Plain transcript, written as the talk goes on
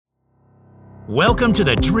Welcome to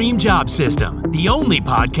the Dream Job System, the only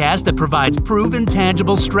podcast that provides proven,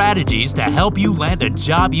 tangible strategies to help you land a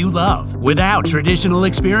job you love without traditional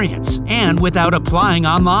experience and without applying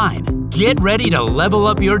online. Get ready to level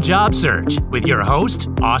up your job search with your host,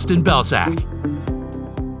 Austin Belsak.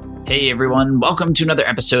 Hey everyone, welcome to another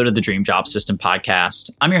episode of the Dream Job System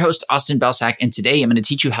podcast. I'm your host, Austin Belsak, and today I'm going to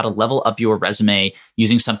teach you how to level up your resume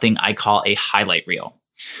using something I call a highlight reel.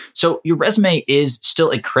 So your resume is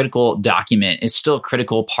still a critical document. It's still a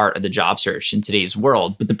critical part of the job search in today's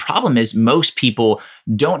world. But the problem is most people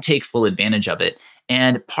don't take full advantage of it.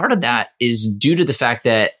 And part of that is due to the fact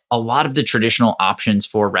that a lot of the traditional options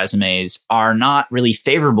for resumes are not really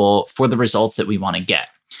favorable for the results that we want to get.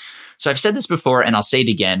 So I've said this before and I'll say it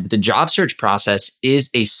again, but the job search process is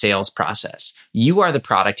a sales process. You are the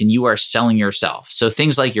product and you are selling yourself. So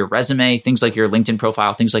things like your resume, things like your LinkedIn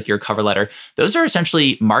profile, things like your cover letter, those are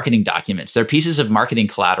essentially marketing documents. They're pieces of marketing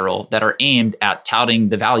collateral that are aimed at touting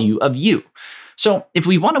the value of you. So if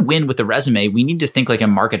we want to win with a resume, we need to think like a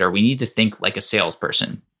marketer. We need to think like a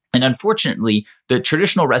salesperson. And unfortunately, the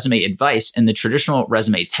traditional resume advice and the traditional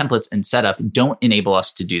resume templates and setup don't enable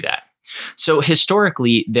us to do that. So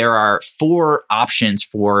historically, there are four options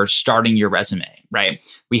for starting your resume, right?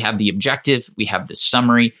 We have the objective, we have the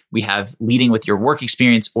summary, we have leading with your work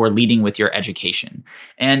experience or leading with your education.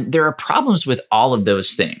 And there are problems with all of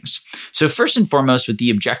those things. So first and foremost, with the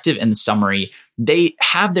objective and the summary, they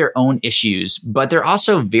have their own issues, but they're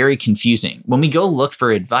also very confusing. When we go look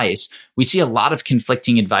for advice, we see a lot of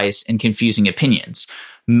conflicting advice and confusing opinions.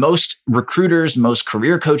 Most recruiters, most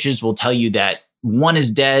career coaches will tell you that one is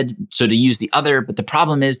dead, so to use the other. But the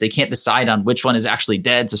problem is they can't decide on which one is actually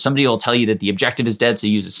dead. So somebody will tell you that the objective is dead, so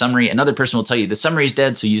use a summary. Another person will tell you the summary is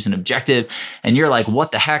dead, so use an objective. And you're like,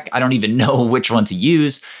 what the heck? I don't even know which one to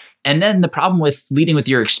use. And then the problem with leading with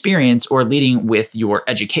your experience or leading with your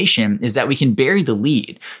education is that we can bury the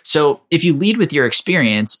lead. So if you lead with your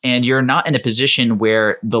experience and you're not in a position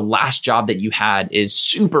where the last job that you had is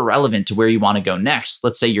super relevant to where you want to go next,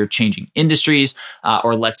 let's say you're changing industries,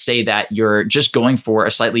 or let's say that you're just going for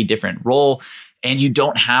a slightly different role, and you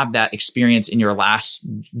don't have that experience in your last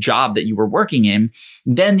job that you were working in,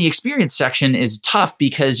 then the experience section is tough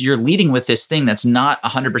because you're leading with this thing that's not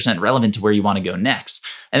 100% relevant to where you want to go next.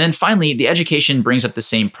 And then finally, the education brings up the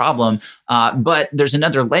same problem, but there's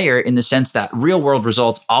another layer in the sense that real world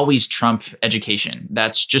results always trump education.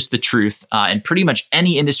 That's just the truth in pretty much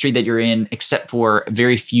any industry that you're in, except for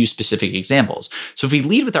very few specific examples. So if we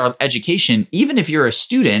lead with our education, even if you're a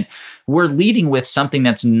student, we're leading with something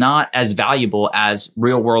that's not as valuable as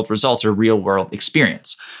real world results or real world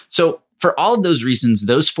experience. So for all of those reasons,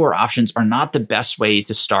 those four options are not the best way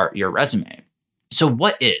to start your resume. So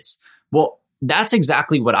what is? Well, that's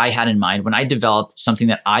exactly what I had in mind when I developed something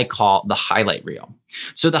that I call the highlight reel.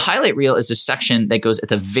 So the highlight reel is a section that goes at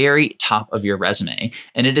the very top of your resume,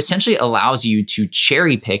 and it essentially allows you to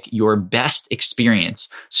cherry pick your best experience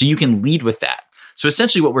so you can lead with that. So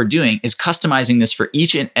essentially what we're doing is customizing this for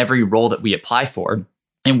each and every role that we apply for.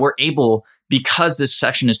 And we're able, because this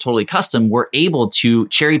section is totally custom, we're able to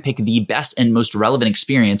cherry pick the best and most relevant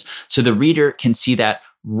experience so the reader can see that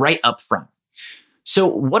right up front. So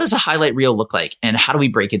what does a highlight reel look like and how do we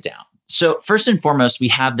break it down? So first and foremost, we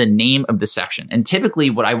have the name of the section. And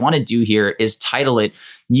typically what I want to do here is title it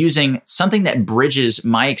using something that bridges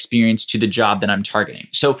my experience to the job that I'm targeting.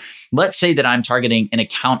 So let's say that I'm targeting an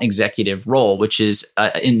account executive role, which is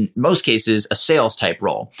in most cases a sales type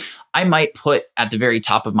role. I might put at the very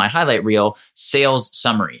top of my highlight reel, sales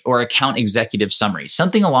summary or account executive summary,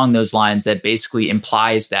 something along those lines that basically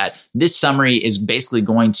implies that this summary is basically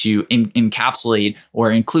going to encapsulate or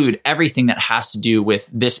include everything that has to do with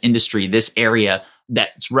this industry, this area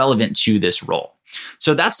that's relevant to this role.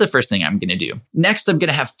 So that's the first thing I'm going to do. Next, I'm going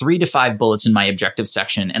to have 3 to 5 bullets in my objective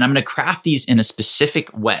section, and I'm going to craft these in a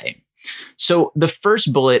specific way. So the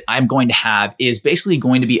first bullet I'm going to have is basically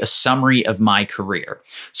going to be a summary of my career.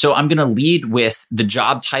 So I'm going to lead with the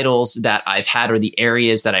job titles that I've had or the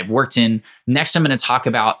areas that I've worked in. Next, I'm going to talk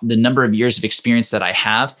about the number of years of experience that I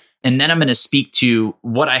have. And then I'm going to speak to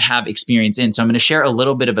what I have experience in. So I'm going to share a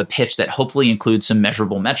little bit of a pitch that hopefully includes some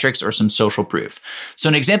measurable metrics or some social proof. So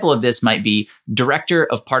an example of this might be Director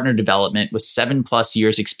of Partner Development with 7+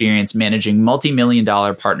 years experience managing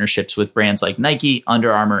multi-million-dollar partnerships with brands like Nike,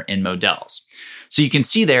 Under Armour, and Models. So you can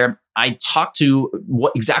see there, I talk to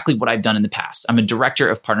exactly what I've done in the past. I'm a director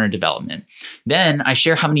of partner development. Then I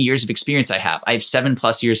share how many years of experience I have. I have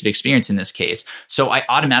 7+ years of experience in this case. So I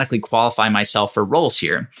automatically qualify myself for roles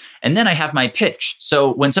here. And then I have my pitch.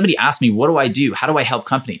 So when somebody asks me, what do I do? How do I help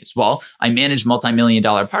companies? Well, I manage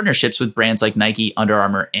multi-million-dollar partnerships with brands like Nike, Under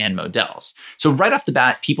Armour, and Modell's. So right off the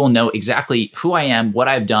bat, people know exactly who I am, what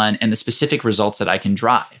I've done, and the specific results that I can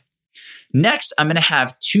drive. Next, I'm going to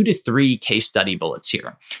have 2 to 3 case study bullets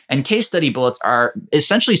here. And case study bullets are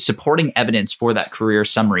essentially supporting evidence for that career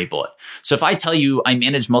summary bullet. So if I tell you I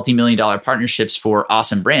manage multi-million-dollar partnerships for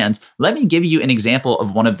awesome brands, let me give you an example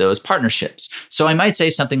of one of those partnerships. So I might say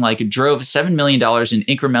something like, drove $7 million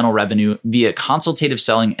in incremental revenue via consultative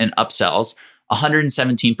selling and upsells,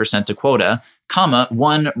 117% to quota,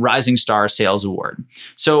 won Rising Star Sales Award.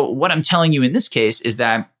 So what I'm telling you in this case is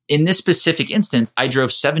that in this specific instance, I drove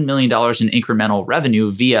 $7 million in incremental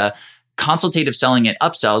revenue via consultative selling and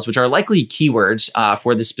upsells, which are likely keywords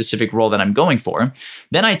for this specific role that I'm going for.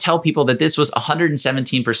 Then I tell people that this was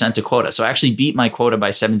 117% to quota. So I actually beat my quota by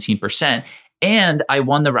 17%. And I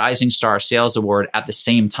won the Rising Star Sales Award at the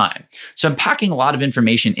same time. So I'm packing a lot of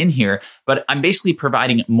information in here, but I'm basically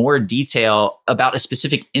providing more detail about a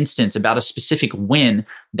specific instance, about a specific win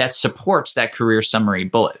that supports that career summary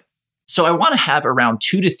bullet. So I want to have around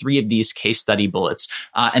 2 to 3 of these case study bullets.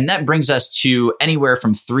 And that brings us to anywhere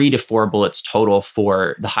from 3 to 4 bullets total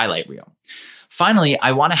for the highlight reel. Finally,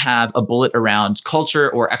 I want to have a bullet around culture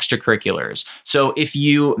or extracurriculars. So if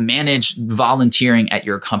you manage volunteering at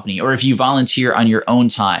your company, or if you volunteer on your own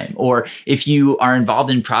time, or if you are involved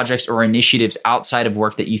in projects or initiatives outside of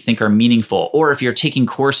work that you think are meaningful, or if you're taking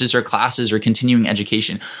courses or classes or continuing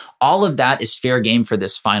education, all of that is fair game for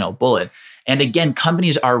this final bullet. And again,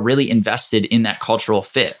 companies are really invested in that cultural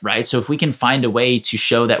fit, right? So if we can find a way to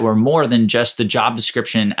show that we're more than just the job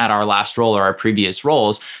description at our last role or our previous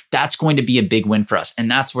roles, that's going to be a big win for us. And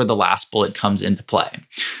that's where the last bullet comes into play.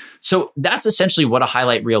 So that's essentially what a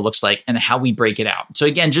highlight reel looks like and how we break it out. So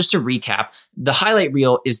again, just to recap, the highlight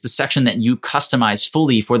reel is the section that you customize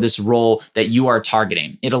fully for this role that you are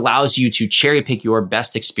targeting. It allows you to cherry pick your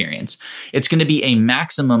best experience. It's going to be a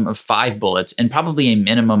maximum of 5 bullets and probably a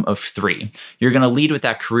minimum of 3. You're going to lead with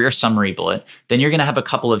that career summary bullet. Then you're going to have a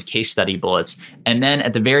couple of case study bullets. And then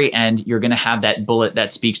at the very end, you're going to have that bullet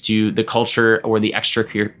that speaks to the culture or the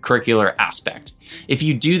extracurricular aspect. If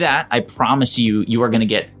you do that, I promise you, you are going to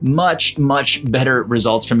get much, much better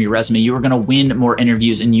results from your resume. You are going to win more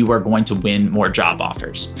interviews and you are going to win more job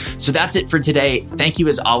offers. So that's it for today. Thank you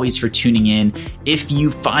as always for tuning in. If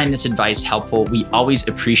you find this advice helpful, we always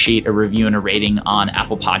appreciate a review and a rating on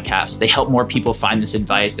Apple Podcasts. They help more people find this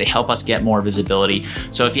advice. They help us get more visibility.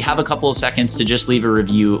 So if you have a couple of seconds to just leave a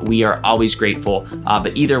review, we are always grateful.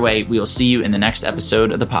 But either way, we will see you in the next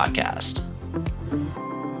episode of the podcast.